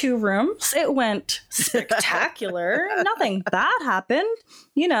visit 2 rooms. It went spectacular. Nothing bad happened.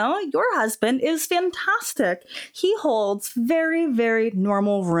 You know, your husband is fantastic. He holds very, very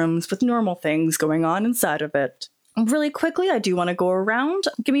normal rooms with normal things going on inside of it. Really quickly, I do want to go around.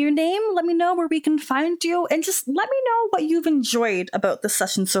 Give me your name, let me know where we can find you, and just let me know what you've enjoyed about this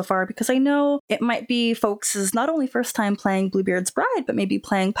session so far, because I know it might be folks' not only first time playing Bluebeard's Bride, but maybe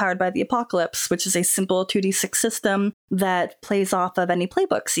playing Powered by the Apocalypse, which is a simple 2d6 system that plays off of any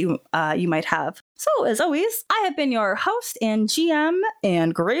playbooks you might have. So, as always, I have been your host and GM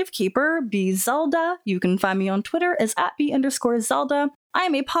and Gravekeeper, B Zelda. You can find me on Twitter as @B_Zelda. I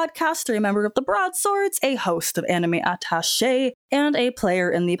am a podcaster, a member of the Broadswords, a host of Anime Attaché, and a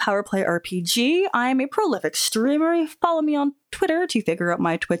player in the Power Play RPG. I am a prolific streamer. Follow me on Twitter to figure out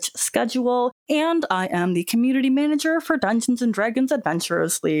my Twitch schedule. And I am the community manager for Dungeons & Dragons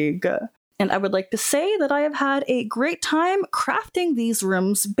Adventurers League. And I would like to say that I have had a great time crafting these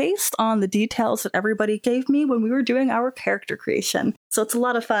rooms based on the details that everybody gave me when we were doing our character creation. So it's a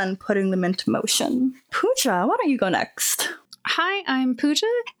lot of fun putting them into motion. Pooja, why don't you go next? Hi, I'm Pooja.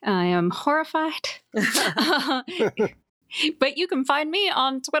 I am horrified. But you can find me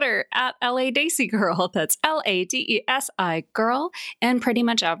on Twitter at LADaisy That's LADESI Girl, and pretty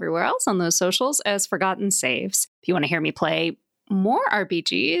much everywhere else on those socials as Forgotten Saves. If you want to hear me play more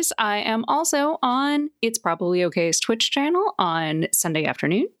RPGs, I am also on It's Probably OK's Twitch channel on Sunday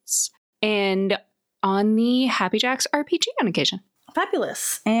afternoons and on the Happy Jacks RPG on occasion.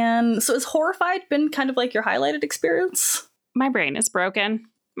 Fabulous. And so has Horrified been kind of like your highlighted experience? My brain is broken.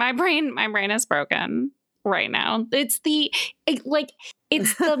 My brain is broken right now. It's the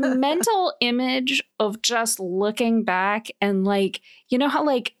mental image of just looking back and like, you know how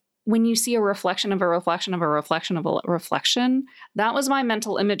like when you see a reflection of a reflection of a reflection of a reflection, that was my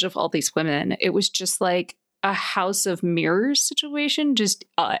mental image of all these women. It was just like a house of mirrors situation, just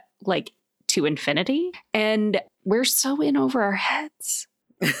like to infinity. And we're so in over our heads.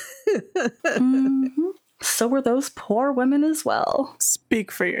 Mm-hmm. So were those poor women as well.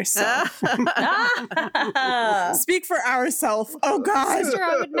 Speak for yourself. Speak for ourselves. Oh, God. Sister,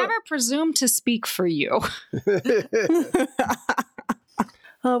 I would never presume to speak for you.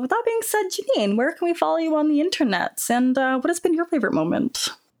 With that being said, Janine, where can we follow you on the internet? And what has been your favorite moment?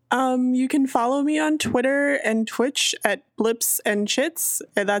 You can follow me on Twitter and Twitch at Blips and Chits.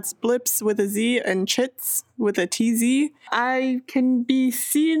 And that's Blips with a Z and Chits with a TZ. I can be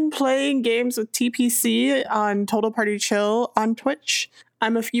seen playing games with TPC on Total Party Chill on Twitch.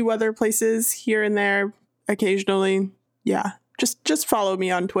 I'm a few other places here and there occasionally. Yeah. Just follow me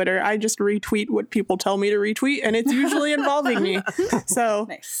on Twitter. I just retweet what people tell me to retweet, and it's usually involving me. So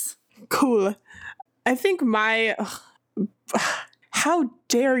Nice. Cool. I think how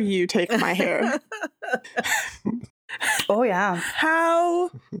dare you take my hair? Oh, yeah.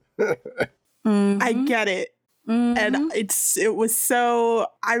 How? I get it. And it was so,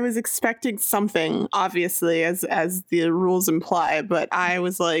 I was expecting something, obviously, as the rules imply, but I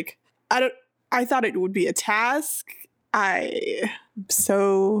was like, I thought it would be a task. I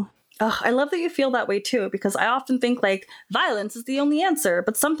love that you feel that way too, because I often think like violence is the only answer,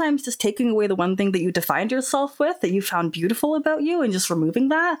 but sometimes just taking away the one thing that you defined yourself with, that you found beautiful about you, and just removing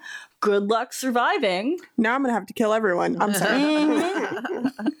that, good luck surviving. Now I'm gonna have to kill everyone. I'm sorry.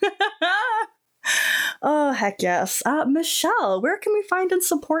 Oh, heck yes. Michelle, where can we find and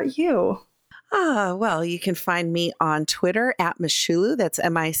support you? Well, you can find me on Twitter at Michulu. That's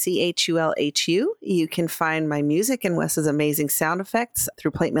MICHULHU. You can find my music and Wes's amazing sound effects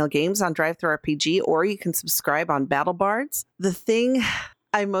through Plate Mail Games on Drive-Thru RPG, or you can subscribe on Battle Bards. The thing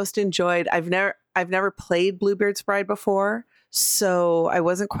I most enjoyed, I've never played Bluebeard's Bride before, so I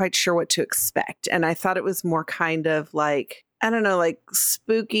wasn't quite sure what to expect. And I thought it was more kind of like, I don't know, like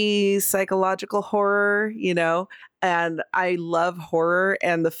spooky psychological horror, you know? And I love horror,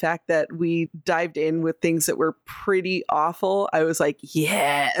 and the fact that we dived in with things that were pretty awful, I was like,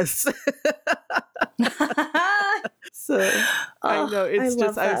 yes. So I know it's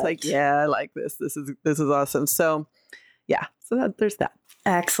just, I was like, yeah, I like this. This is awesome. So yeah, so there's that.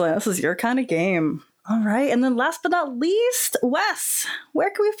 Excellent. This is your kind of game. All right. And then last but not least, Wes,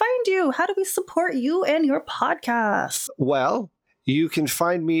 where can we find you? How do we support you and your podcast? Well, you can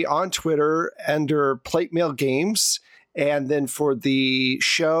find me on Twitter under Plate Mail Games. And then for the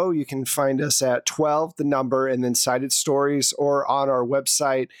show, you can find us at 12, the number, and then Sided Stories, or on our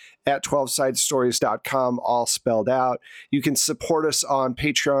website at 12sidestories.com, all spelled out. You can support us on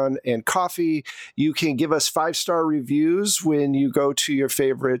Patreon and Ko-fi. You can give us 5-star reviews when you go to your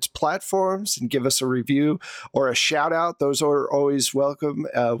favorite platforms and give us a review or a shout out. Those are always welcome.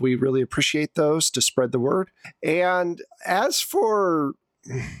 We really appreciate those to spread the word. And as for,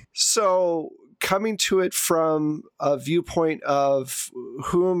 coming to it from a viewpoint of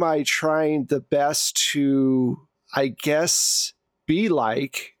who am I trying the best to, I guess, be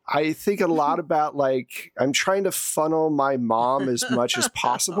like, I think a lot about like, I'm trying to funnel my mom as much as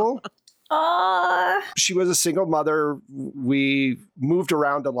possible. She was a single mother. We moved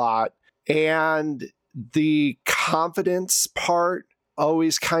around a lot, and the confidence part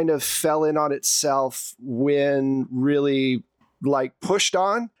always kind of fell in on itself when really like pushed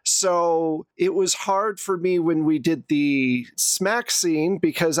on. So it was hard for me when we did the smack scene,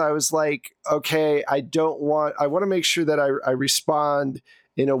 because I was like, okay, I want to make sure that I respond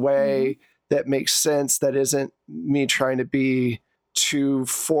in a way that makes sense, that isn't me trying to be too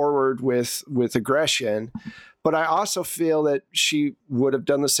forward with aggression. But I also feel that she would have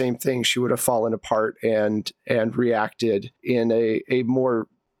done the same thing. She would have fallen apart and reacted in a more,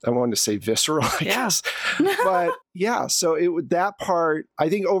 I wanted to say visceral, I guess. But yeah, so that part, I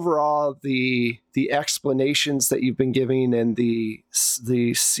think overall the explanations that you've been giving and the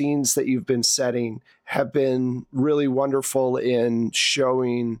scenes that you've been setting have been really wonderful in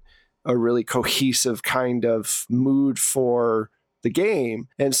showing a really cohesive kind of mood for the game.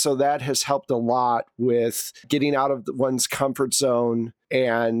 And so that has helped a lot with getting out of one's comfort zone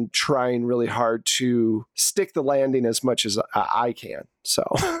and trying really hard to stick the landing as much as I can. So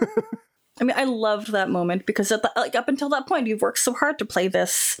I mean, I loved that moment because up until that point, you've worked so hard to play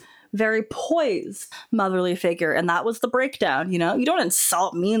this very poised motherly figure, and that was the breakdown. You don't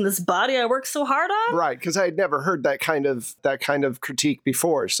insult me in this body I worked so hard on. Right, because I had never heard that kind of critique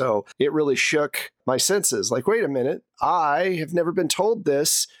before, so it really shook my senses. Like, wait a minute, I have never been told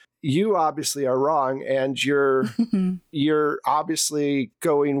this. You obviously are wrong, and you're obviously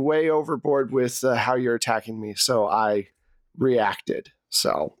going way overboard with how you're attacking me. So I reacted.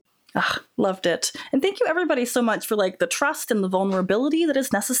 So. Loved it. And thank you everybody so much for the trust and the vulnerability that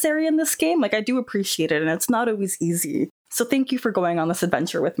is necessary in this game. I do appreciate it, and it's not always easy. So thank you for going on this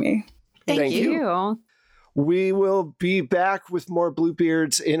adventure with me. Thank you. We will be back with more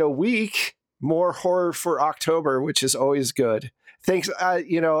Bluebeards in a week, more horror for October, which is always good. Thanks.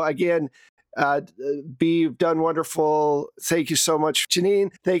 Again, you've done wonderful. Thank you so much,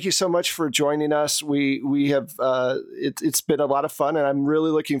 Janine. Thank you so much for joining us. We have it's been a lot of fun, and I'm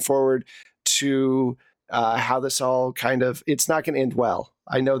really looking forward to how this all it's not going to end well.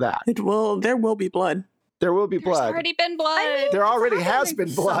 I know that It will. There will be blood. there will be There's blood. already been blood. There already has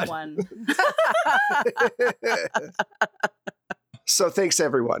been blood. Someone. So thanks,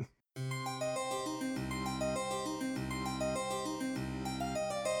 everyone.